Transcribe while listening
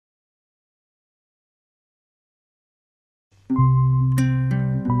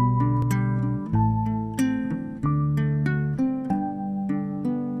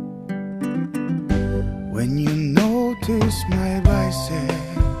When you notice my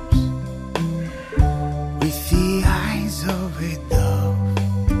biceps with the eyes of a dove,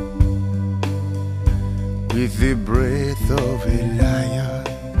 with the breath of a lion,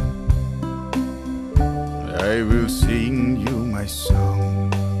 I will sing you my song.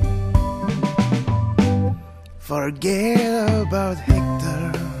 Forget about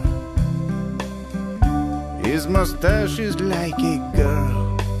Hector, his mustache is like a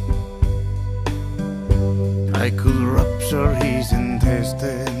girl. I could rupture his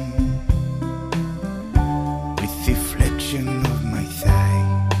intestine with the flexion of my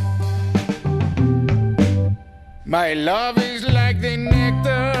thigh. My love is like the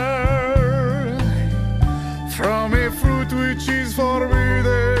nectar from a fruit which is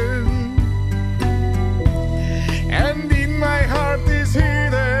forbidden, and in my heart is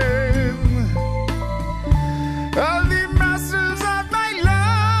hidden all the muscles of my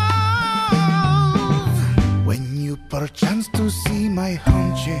love. When you perchance to see my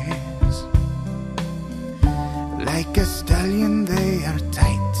haunches, like a stallion they are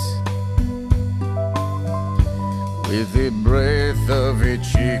tight, with the breath of a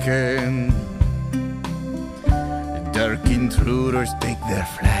chicken, dark intruders take their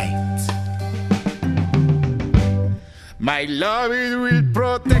flight. My love, it will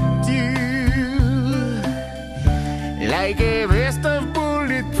protect you like a vest of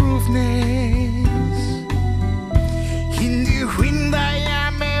bulletproofness. In the wind I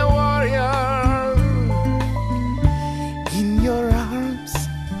am a warrior, in your arms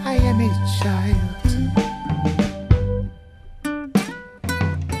I am a child.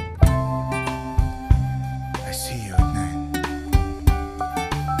 I see you at night.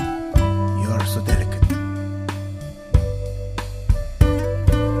 You are so delicate.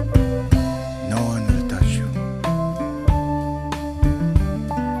 No one will touch you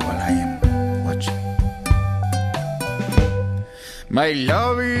while I am watching. My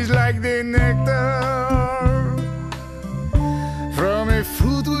love is like the nectar